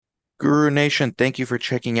Guru Nation, thank you for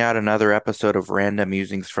checking out another episode of Random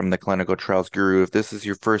Musings from the Clinical Trials Guru. If this is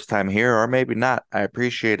your first time here, or maybe not, I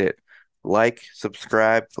appreciate it. Like,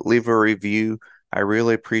 subscribe, leave a review. I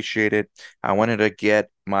really appreciate it. I wanted to get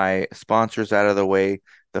my sponsors out of the way.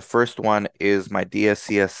 The first one is my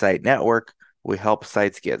DSCS site network. We help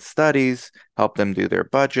sites get studies, help them do their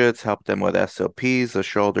budgets, help them with SOPs, a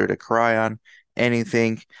shoulder to cry on,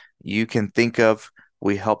 anything you can think of.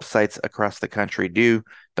 We help sites across the country do.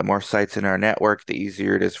 The more sites in our network, the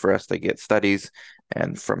easier it is for us to get studies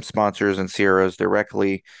and from sponsors and CROs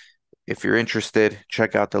directly. If you're interested,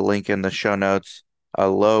 check out the link in the show notes. A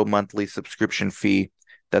low monthly subscription fee.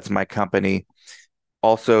 That's my company.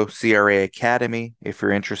 Also, CRA Academy. If you're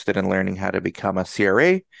interested in learning how to become a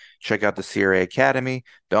CRA, check out the CRA Academy,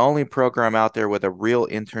 the only program out there with a real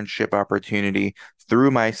internship opportunity through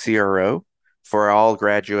my CRO for all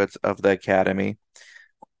graduates of the academy.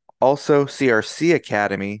 Also, CRC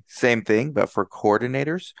Academy, same thing, but for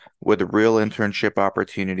coordinators with real internship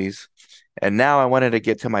opportunities. And now I wanted to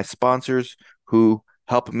get to my sponsors who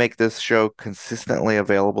help make this show consistently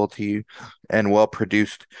available to you and well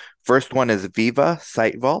produced. First one is Viva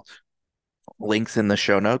Site Vault. Links in the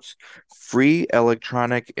show notes. Free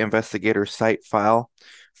electronic investigator site file,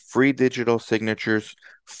 free digital signatures,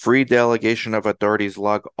 free delegation of authorities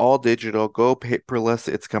log, all digital, go paperless.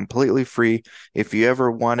 It's completely free. If you ever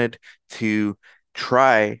wanted to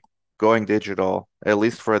try going digital, at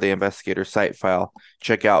least for the investigator site file,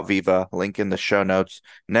 check out Viva, link in the show notes.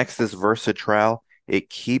 Next is VersaTrial. It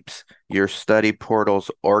keeps your study portals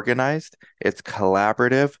organized. It's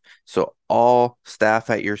collaborative, so all staff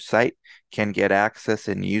at your site can get access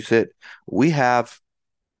and use it. We have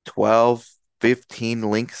 12, 15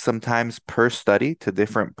 links sometimes per study to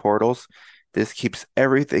different portals. This keeps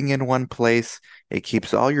everything in one place. It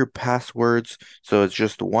keeps all your passwords, so it's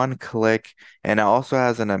just one click. And it also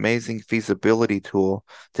has an amazing feasibility tool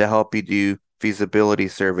to help you do feasibility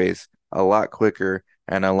surveys a lot quicker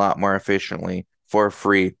and a lot more efficiently for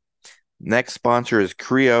free. Next sponsor is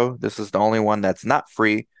Creo. This is the only one that's not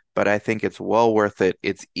free, but I think it's well worth it.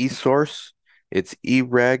 It's eSource, it's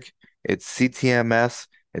eReg, it's CTMS,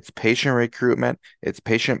 it's patient recruitment, it's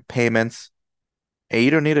patient payments. And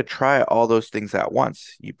you don't need to try all those things at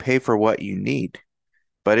once. You pay for what you need.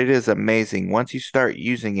 But it is amazing. Once you start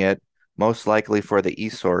using it, most likely for the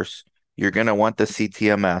eSource, you're going to want the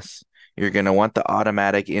CTMS. You're going to want the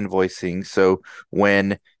automatic invoicing. So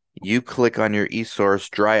when you click on your eSource,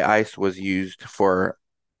 dry ice was used for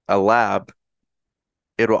a lab,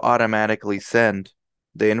 it will automatically send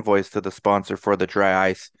the invoice to the sponsor for the dry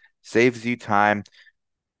ice. Saves you time.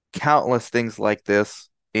 Countless things like this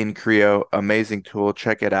in Creo. Amazing tool.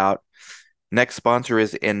 Check it out. Next sponsor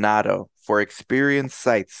is Inato for experienced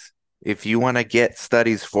sites. If you want to get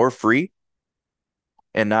studies for free,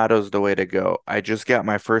 Inato's the way to go. I just got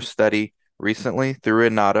my first study recently through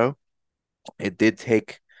Inato. It did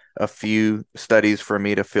take a few studies for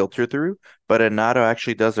me to filter through, but Inato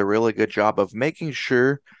actually does a really good job of making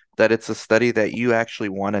sure that it's a study that you actually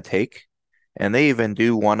want to take. And they even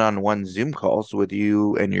do one-on-one Zoom calls with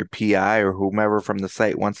you and your PI or whomever from the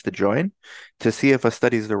site wants to join to see if a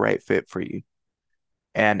study is the right fit for you.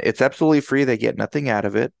 And it's absolutely free. They get nothing out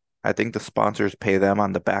of it. I think the sponsors pay them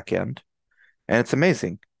on the back end, and it's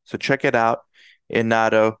amazing. So check it out.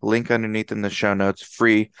 Inato, link underneath in the show notes,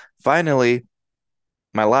 free. Finally,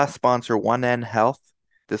 my last sponsor, 1N Health.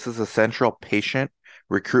 This is a central patient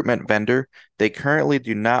recruitment vendor. They currently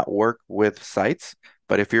do not work with sites,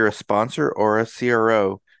 but if you're a sponsor or a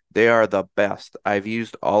CRO, they are the best. I've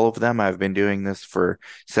used all of them. I've been doing this for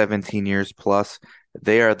 17 years plus.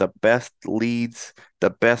 They are the best leads, the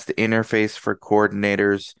best interface for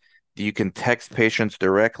coordinators. You can text patients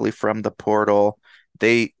directly from the portal.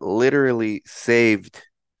 They literally saved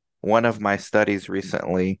one of my studies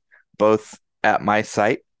recently, both at my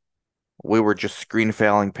site. We were just screen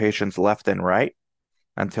failing patients left and right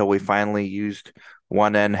until we finally used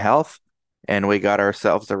 1N Health and we got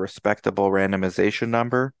ourselves a respectable randomization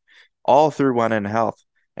number all through 1N Health.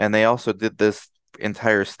 And they also did this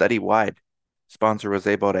entire study wide. Sponsor was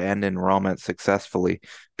able to end enrollment successfully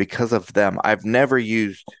because of them. I've never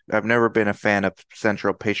been a fan of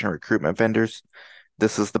central patient recruitment vendors.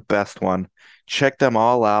 This is the best one. Check them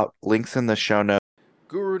all out. Links in the show notes.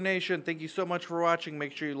 Guru Nation, thank you so much for watching.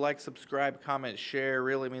 Make sure you like, subscribe, comment, share. It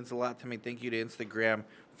really means a lot to me. Thank you to Instagram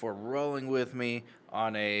for rolling with me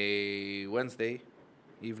on a Wednesday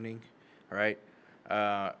evening. All right.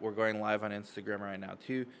 We're going live on Instagram right now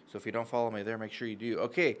too. So if you don't follow me there, make sure you do.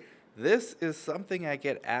 Okay. This is something I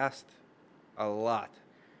get asked a lot.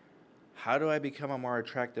 How do I become a more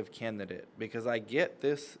attractive candidate? Because I get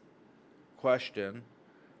this question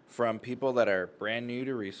from people that are brand new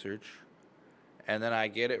to research, and then I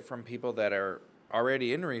get it from people that are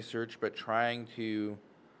already in research but trying to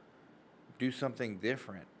do something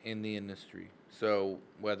different in the industry. So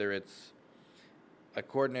whether it's a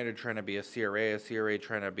coordinator trying to be a CRA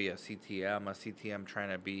trying to be a CTM trying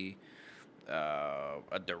to be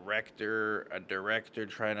a director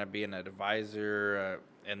trying to be an advisor,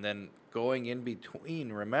 and then going in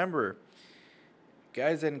between. Remember,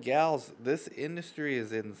 guys and gals, this industry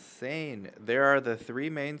is insane. There are the three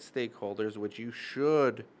main stakeholders, which you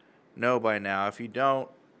should know by now. If you don't,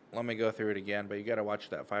 let me go through it again, but you got to watch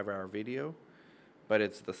that 5-hour video. But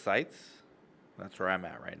it's the sites. That's where I'm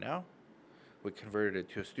at right now. We converted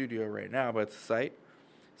it to a studio right now, but it's a site,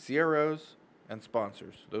 CROs, and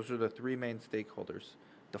sponsors. Those are the three main stakeholders.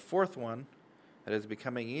 The fourth one that is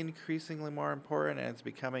becoming increasingly more important, and it's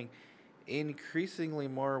becoming increasingly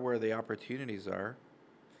more where the opportunities are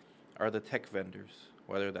the tech vendors,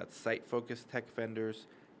 whether that's site-focused tech vendors,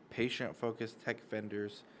 patient-focused tech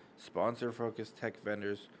vendors, sponsor-focused tech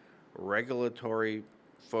vendors,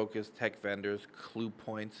 regulatory-focused tech vendors. Clue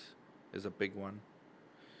points is a big one.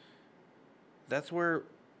 That's where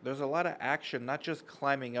there's a lot of action, not just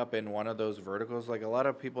climbing up in one of those verticals. Like, a lot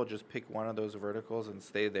of people just pick one of those verticals and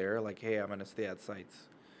stay there. Like, hey, I'm going to stay at sites,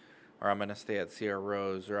 or I'm going to stay at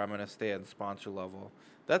CROs, or I'm going to stay at sponsor level.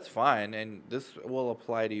 That's fine, and this will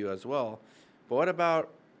apply to you as well. But what about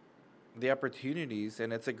the opportunities?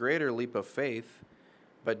 And it's a greater leap of faith,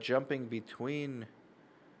 but jumping between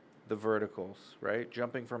the verticals, right?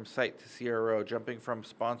 Jumping from site to CRO, jumping from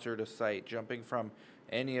sponsor to site, jumping from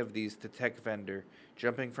any of these to tech vendor,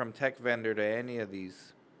 jumping from tech vendor to any of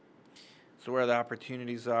these. So where the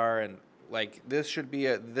opportunities are, and like this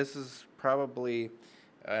is probably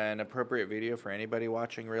an appropriate video for anybody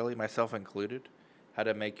watching, really, myself included, how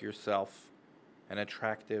to make yourself an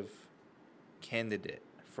attractive candidate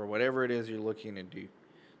for whatever it is you're looking to do.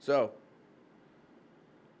 So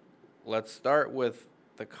let's start with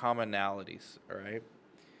the commonalities, all right?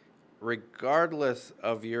 Regardless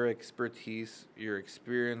of your expertise, your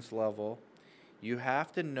experience level, you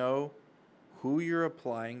have to know who you're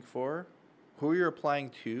applying for, who you're applying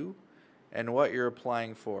to, and what you're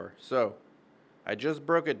applying for. So, I just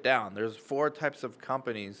broke it down. There's 4 types of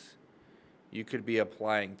companies you could be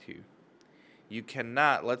applying to. You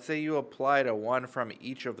cannot, let's say you apply to one from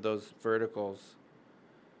each of those verticals,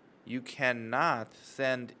 you cannot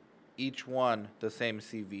send each one the same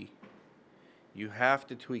CV. You have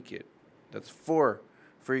to tweak it. That's 4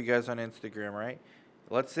 for you guys on Instagram, right?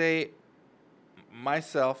 Let's say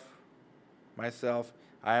myself,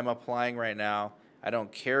 I am applying right now. I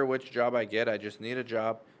don't care which job I get. I just need a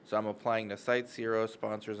job. So I'm applying to sites, CRO,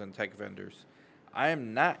 sponsors, and tech vendors. I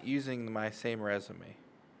am not using my same resume.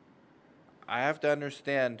 I have to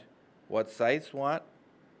understand what sites want.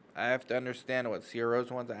 I have to understand what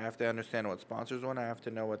CROs want. I have to understand what sponsors want. I have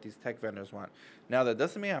to know what these tech vendors want. Now, that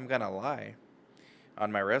doesn't mean I'm going to lie on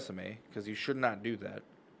my resume, because you should not do that.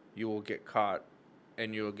 You will get caught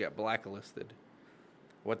and you will get blacklisted.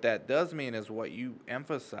 What that does mean is what you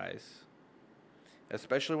emphasize,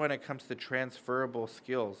 especially when it comes to transferable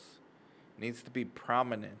skills, needs to be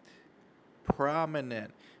prominent.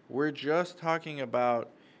 Prominent. We're just talking about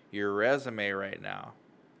your resume right now.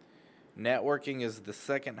 Networking is the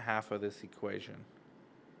second half of this equation.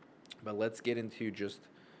 But let's get into just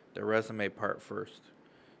the resume part first.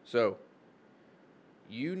 So,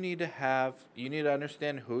 you need to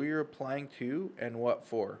understand who you're applying to and what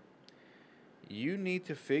for. You need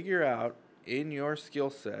to figure out in your skill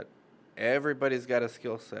set, everybody's got a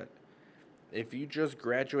skill set. If you just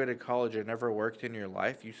graduated college and never worked in your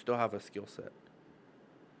life, you still have a skill set.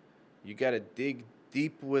 You got to dig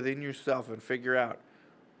deep within yourself and figure out,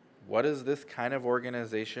 what does this kind of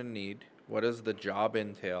organization need? What does the job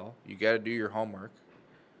entail? You got to do your homework.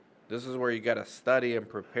 This is where you got to study and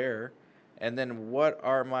prepare. And then, what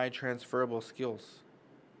are my transferable skills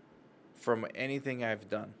from anything I've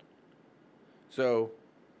done? So,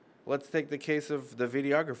 let's take the case of the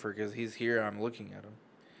videographer, because he's here, I'm looking at him.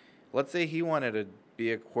 Let's say he wanted to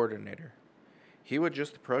be a coordinator. He would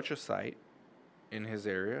just approach a site in his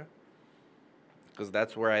area, because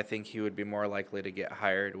that's where I think he would be more likely to get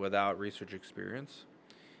hired without research experience.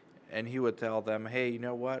 And he would tell them, hey, you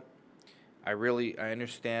know what? I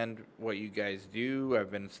understand what you guys do. I've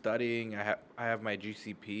been studying. I have my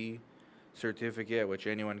GCP certificate, which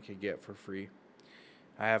anyone can get for free.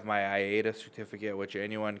 I have my IATA certificate, which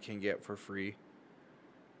anyone can get for free.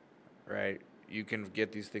 Right? You can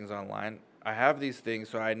get these things online. I have these things,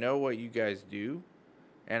 so I know what you guys do,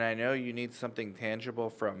 and I know you need something tangible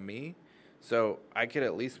from me. So I could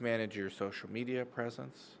at least manage your social media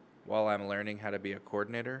presence. while I'm learning how to be a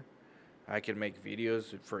coordinator. I can make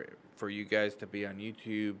videos for you guys to be on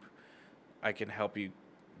YouTube. I can help you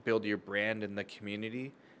build your brand in the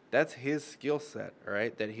community. That's his skill set, all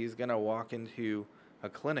right, that he's going to walk into a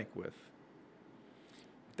clinic with.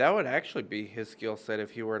 That would actually be his skill set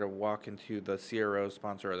if he were to walk into the CRO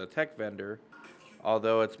sponsor or the tech vendor,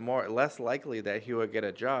 although it's more less likely that he would get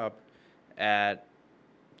a job at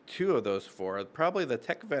two of those four. Probably the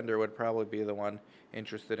tech vendor would probably be the one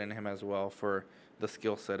interested in him as well for the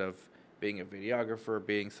skill set of being a videographer,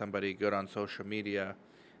 being somebody good on social media,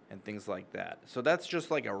 and things like that. So that's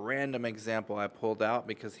just like a random example I pulled out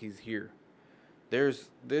because he's here. There's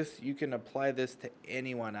this, you can apply this to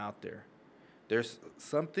anyone out there. There's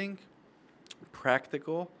something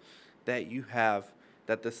practical that you have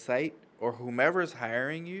that the site or whomever's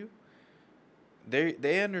hiring you,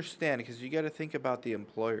 they understand, because you got to think about the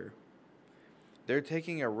employer. They're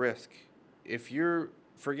taking a risk. If you're,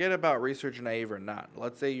 forget about research naive or not.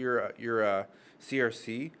 Let's say you're a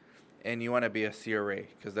CRC and you want to be a CRA,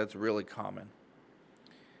 because that's really common.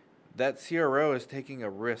 That CRO is taking a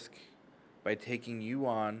risk by taking you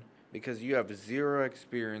on because you have zero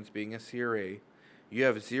experience being a CRA. You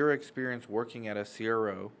have zero experience working at a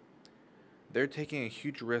CRO. They're taking a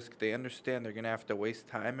huge risk. They understand they're going to have to waste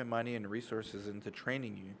time and money and resources into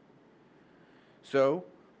training you. So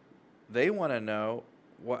they want to know,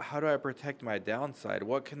 how do I protect my downside?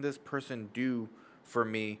 What can this person do for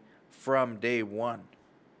me from day one?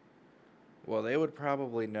 Well, they would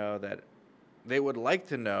probably know that, they would like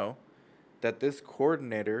to know that this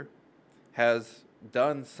coordinator has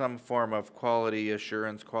done some form of quality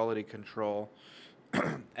assurance, quality control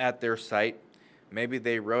at their site. Maybe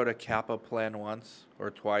they wrote a CAPA plan once or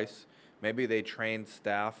twice. Maybe they trained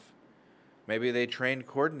staff. Maybe they trained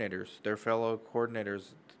coordinators, their fellow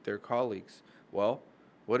coordinators, their colleagues. Well,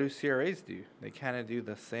 what do CRAs do? They kind of do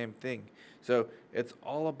the same thing. So it's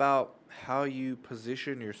all about how you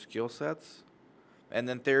position your skill sets, and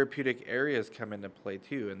then therapeutic areas come into play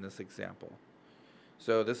too in this example.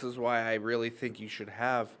 So this is why I really think you should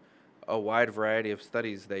have a wide variety of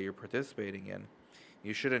studies that you're participating in.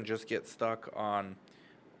 You shouldn't just get stuck on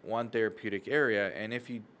one therapeutic area. And if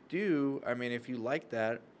you do, I mean, if you like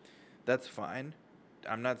that, that's fine.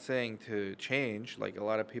 I'm not saying to change. Like, a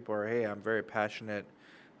lot of people are, hey, I'm very passionate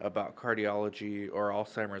about cardiology or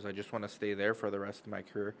Alzheimer's. I just want to stay there for the rest of my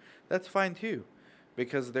career. That's fine too,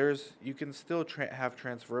 because you can still have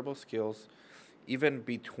transferable skills even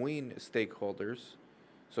between stakeholders.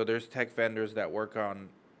 So there's tech vendors that work on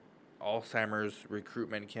Alzheimer's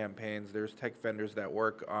recruitment campaigns. There's tech vendors that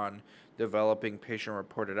work on developing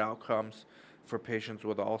patient-reported outcomes for patients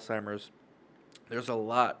with Alzheimer's. There's a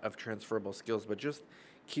lot of transferable skills, but just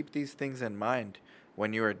keep these things in mind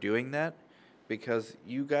when you are doing that, because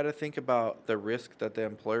you got to think about the risk that the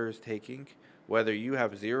employer is taking, whether you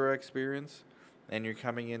have zero experience and you're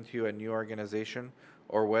coming into a new organization,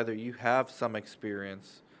 or whether you have some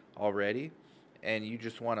experience already and you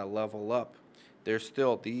just want to level up. There's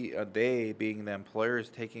still they being the employer is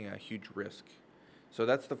taking a huge risk. So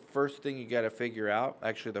that's the first thing you got to figure out.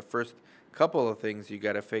 Actually, the first couple of things you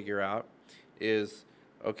got to figure out is,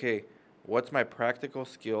 okay, what's my practical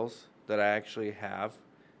skills that I actually have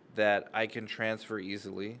that I can transfer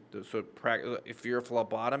easily? So if you're a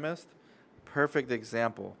phlebotomist, perfect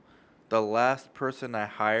example. The last person I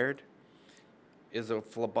hired is a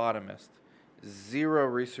phlebotomist, zero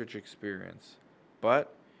research experience,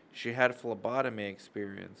 but she had phlebotomy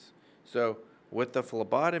experience. So with the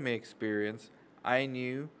phlebotomy experience, I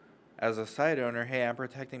knew as a site owner, hey, I'm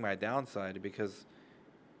protecting my downside, because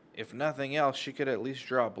if nothing else, she could at least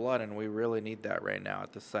draw blood, and we really need that right now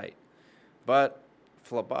at the site. But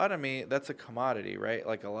phlebotomy, that's a commodity, right?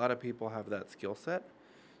 Like, a lot of people have that skill set.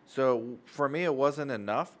 So for me, it wasn't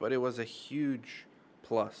enough, but it was a huge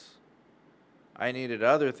plus. I needed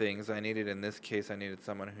other things. In this case, I needed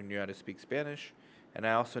someone who knew how to speak Spanish, and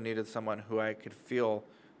I also needed someone who I could feel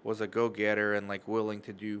was a go-getter and like willing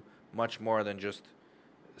to do much more than just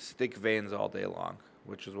stick veins all day long,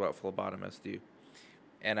 which is what phlebotomists do.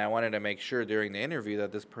 And I wanted to make sure during the interview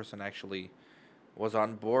that this person actually was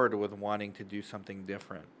on board with wanting to do something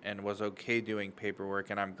different and was okay doing paperwork.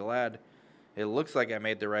 And I'm glad it looks like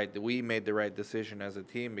we made the right decision as a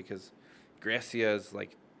team, because Gracia is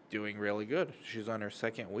like doing really good. She's on her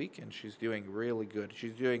second week and she's doing really good.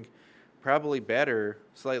 She's doing probably better,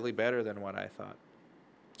 slightly better than what I thought.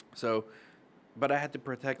 So, but I had to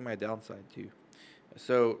protect my downside too.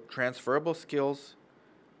 So transferable skills,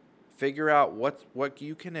 figure out what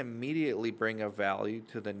you can immediately bring of value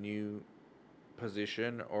to the new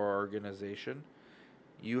position or organization.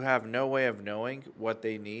 You have no way of knowing what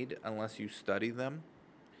they need unless you study them.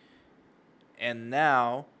 And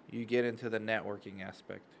now you get into the networking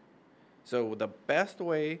aspect. So the best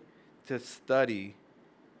way to study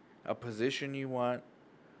a position you want,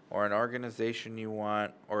 or an organization you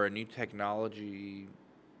want, or a new technology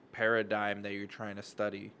paradigm that you're trying to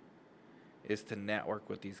study is to network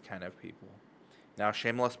with these kind of people. Now,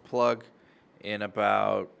 shameless plug, in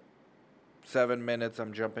about 7 minutes,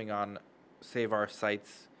 I'm jumping on Save Our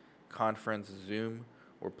Sites conference Zoom.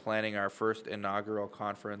 We're planning our first inaugural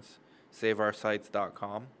conference,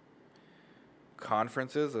 saveoursites.com.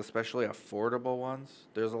 Conferences, especially affordable ones,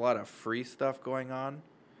 there's a lot of free stuff going on.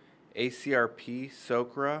 ACRP,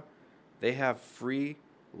 SOCRA, they have free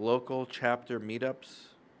local chapter meetups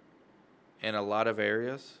in a lot of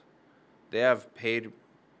areas. They have paid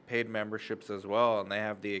memberships as well, and they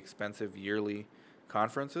have the expensive yearly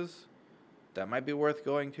conferences that might be worth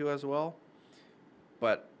going to as well.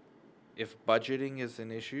 But if budgeting is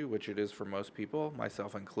an issue, which it is for most people,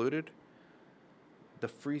 myself included, the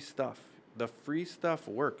free stuff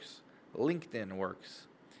works. LinkedIn works.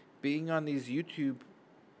 Being on these YouTube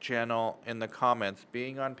channel in the comments,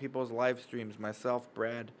 being on people's live streams, myself,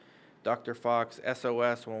 Brad, Dr. Fox,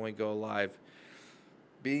 SOS when we go live,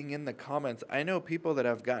 being in the comments. I know people that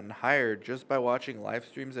have gotten hired just by watching live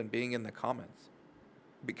streams and being in the comments,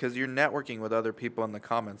 because you're networking with other people in the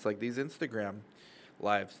comments, like these Instagram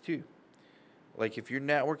lives too. Like if you're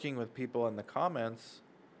networking with people in the comments,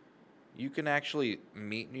 you can actually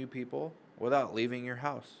meet new people without leaving your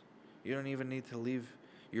house. You don't even need to leave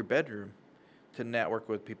your bedroom to network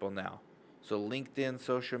with people now. So LinkedIn,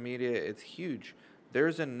 social media, it's huge.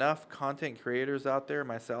 There's enough content creators out there,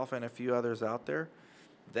 myself and a few others out there,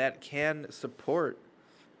 that can support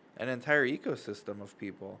an entire ecosystem of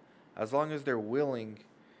people as long as they're willing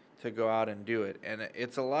to go out and do it. And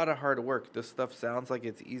it's a lot of hard work. This stuff sounds like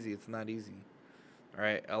it's easy. It's not easy. All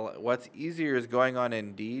right. What's easier is going on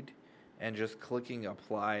Indeed and just clicking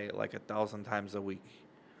apply like 1,000 times a week.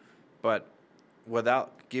 But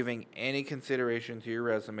without giving any consideration to your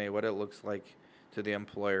resume, what it looks like to the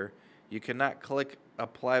employer, you cannot click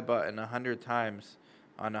apply button 100 times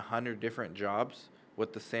on 100 different jobs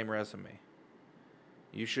with the same resume.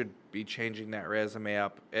 You should be changing that resume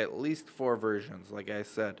up at least 4 versions. Like I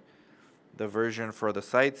said, the version for the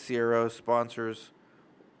sites, CROs, sponsors,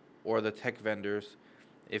 or the tech vendors.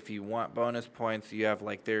 If you want bonus points, you have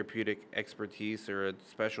like therapeutic expertise or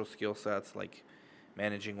special skill sets like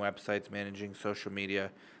managing websites, managing social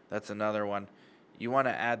media. That's another one. You want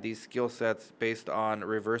to add these skill sets based on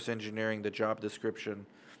reverse engineering the job description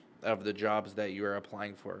of the jobs that you are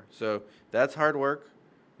applying for. So that's hard work.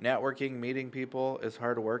 Networking, meeting people is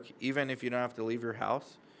hard work, even if you don't have to leave your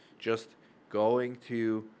house. Just going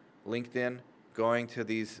to LinkedIn, going to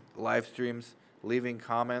these live streams, leaving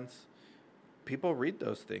comments. People read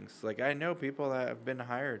those things. Like I know people that have been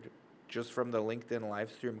hired just from the LinkedIn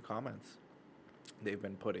live stream comments they've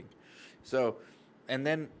been putting. So, and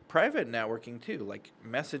then private networking too, like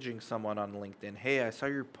messaging someone on LinkedIn. Hey, I saw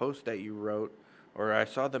your post that you wrote, or I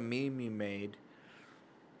saw the meme you made.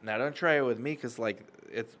 Now, don't try it with me because like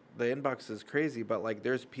it's the inbox is crazy, but like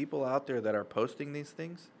there's people out there that are posting these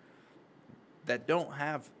things that don't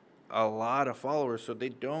have a lot of followers, so they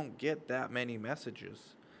don't get that many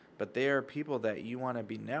messages. But they are people that you want to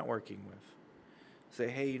be networking with. Say,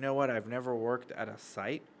 hey, you know what? I've never worked at a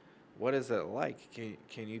site. What is it like?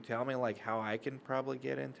 Can you tell me like how I can probably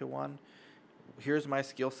get into one? Here's my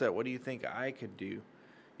skill set. What do you think I could do?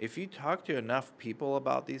 If you talk to enough people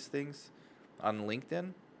about these things on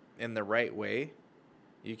LinkedIn in the right way,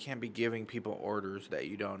 you can't be giving people orders that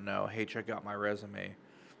you don't know. Hey, check out my resume.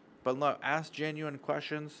 But look, ask genuine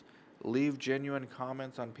questions, leave genuine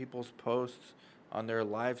comments on people's posts, on their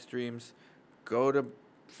live streams, go to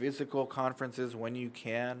physical conferences when you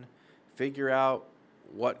can, figure out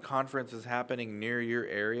what conference is happening near your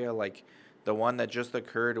area. Like the one that just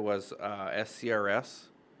occurred was SCRS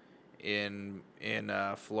in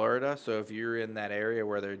Florida. So if you're in that area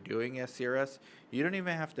where they're doing SCRS, you don't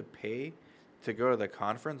even have to pay to go to the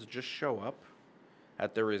conference. Just show up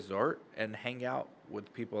at the resort and hang out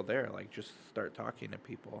with people there. Like just start talking to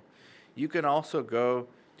people. You can also go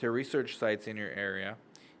to research sites in your area.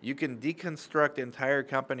 You can deconstruct entire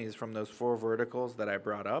companies from those 4 verticals that I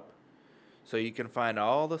brought up. So you can find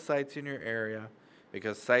all the sites in your area,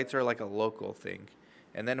 because sites are like a local thing.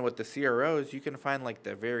 And then with the CROs, you can find like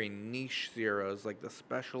the very niche CROs, like the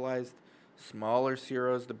specialized, smaller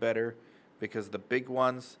CROs, the better, because the big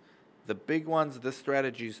ones, this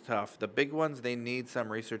strategy is tough. The big ones, they need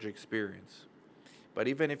some research experience. But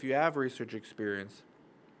even if you have research experience,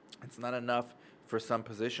 it's not enough for some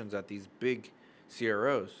positions at these big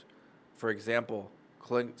CROs. For example,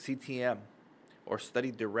 CTM or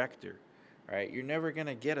study director. right? You're never going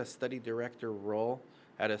to get a study director role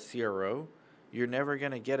at a CRO. You're never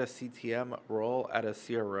going to get a CTM role at a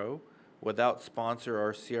CRO without sponsor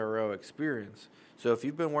or CRO experience. So if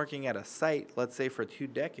you've been working at a site, let's say for 2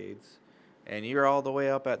 decades, and you're all the way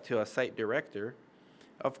up to a site director,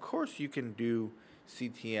 of course you can do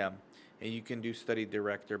CTM and you can do study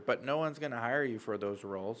director, but no one's going to hire you for those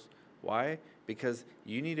roles. Why? Because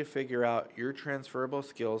you need to figure out your transferable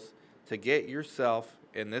skills to get yourself,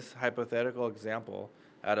 in this hypothetical example,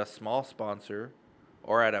 at a small sponsor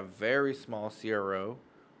or at a very small CRO,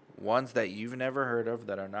 ones that you've never heard of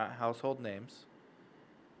that are not household names,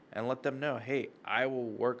 and let them know, hey, I will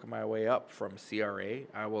work my way up from CRA.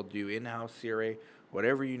 I will do in-house CRA,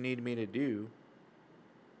 whatever you need me to do,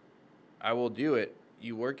 I will do it.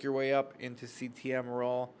 You work your way up into CTM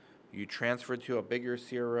role. You transfer to a bigger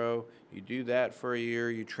CRO. You do that for a year.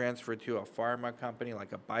 You transfer to a pharma company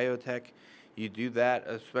like a biotech. You do that,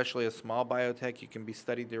 especially a small biotech. You can be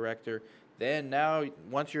study director. Then now,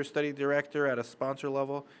 once you're study director at a sponsor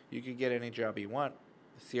level, you can get any job you want.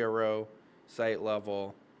 CRO, site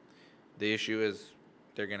level. The issue is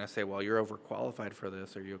they're going to say, well, you're overqualified for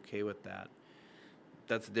this. Are you okay with that?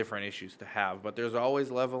 That's different issues to have. But there's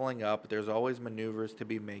always leveling up. There's always maneuvers to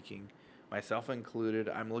be making, myself included.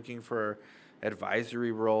 I'm looking for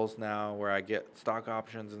advisory roles now where I get stock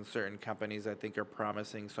options in certain companies I think are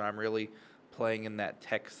promising. So I'm really playing in that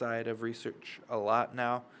tech side of research a lot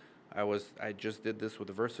now. I just did this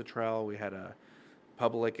with Versatrial. We had a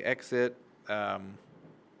public exit.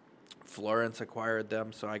 Florence acquired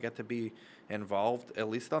them, so I get to be involved at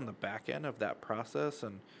least on the back end of that process.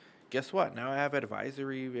 And guess what? Now I have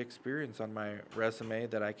advisory experience on my resume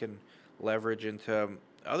that I can leverage into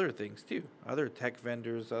other things too, other tech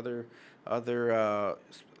vendors, other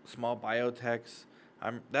small biotechs.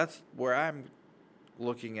 That's where I'm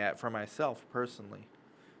looking at for myself personally,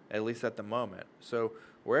 at least at the moment. So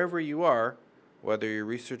wherever you are, whether you're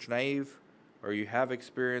research naive or you have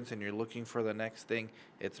experience and you're looking for the next thing,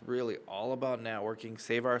 it's really all about networking.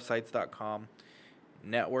 SaveOurSites.com.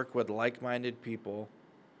 Network with like-minded people.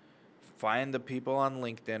 Find the people on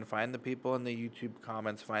LinkedIn. Find the people in the YouTube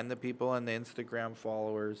comments. Find the people in the Instagram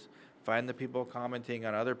followers. Find the people commenting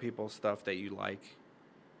on other people's stuff that you like.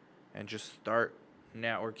 And just start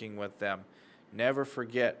networking with them. Never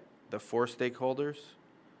forget the 4 stakeholders: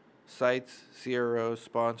 sites, CROs,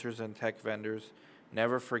 sponsors, and tech vendors.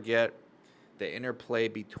 Never forget the interplay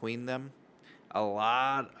between them. A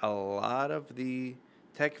lot of the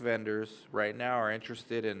tech vendors right now are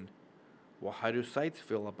interested in, well, how do sites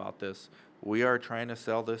feel about this? We are trying to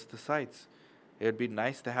sell this to sites. It would be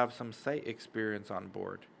nice to have some site experience on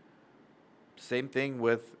board. Same thing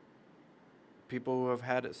with people who have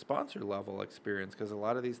had sponsor level experience, because a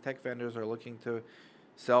lot of these tech vendors are looking to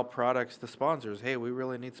sell products to sponsors. Hey, we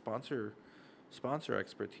really need sponsor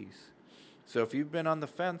expertise. So if you've been on the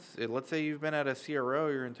fence, let's say you've been at a CRO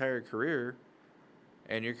your entire career,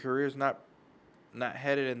 and your career is not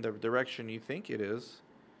headed in the direction you think it is,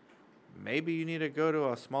 maybe you need to go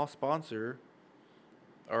to a small sponsor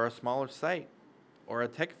or a smaller site or a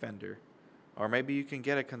tech vendor. Or maybe you can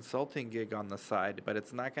get a consulting gig on the side, but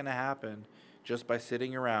it's not going to happen just by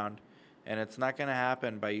sitting around, and it's not going to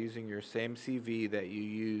happen by using your same CV that you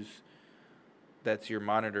use that's your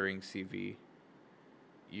monitoring CV.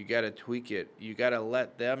 You got to tweak it. You got to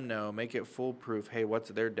let them know, make it foolproof. Hey,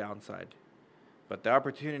 what's their downside? But the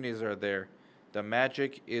opportunities are there. The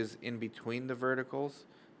magic is in between the verticals,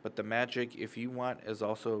 but the magic, if you want, is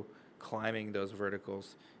also climbing those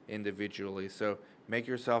verticals individually. So make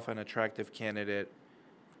yourself an attractive candidate.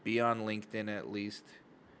 Be on LinkedIn at least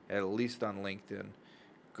on LinkedIn.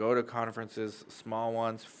 Go to conferences, small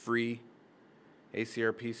ones, free.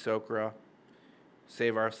 ACRP, SOCRA.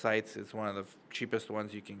 Save Our Sites is one of the cheapest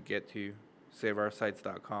ones you can get to.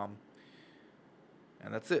 SaveOurSites.com.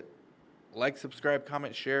 And that's it. Like, subscribe,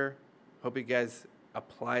 comment, share. Hope you guys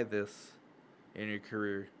apply this in your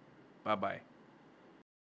career. Bye-bye.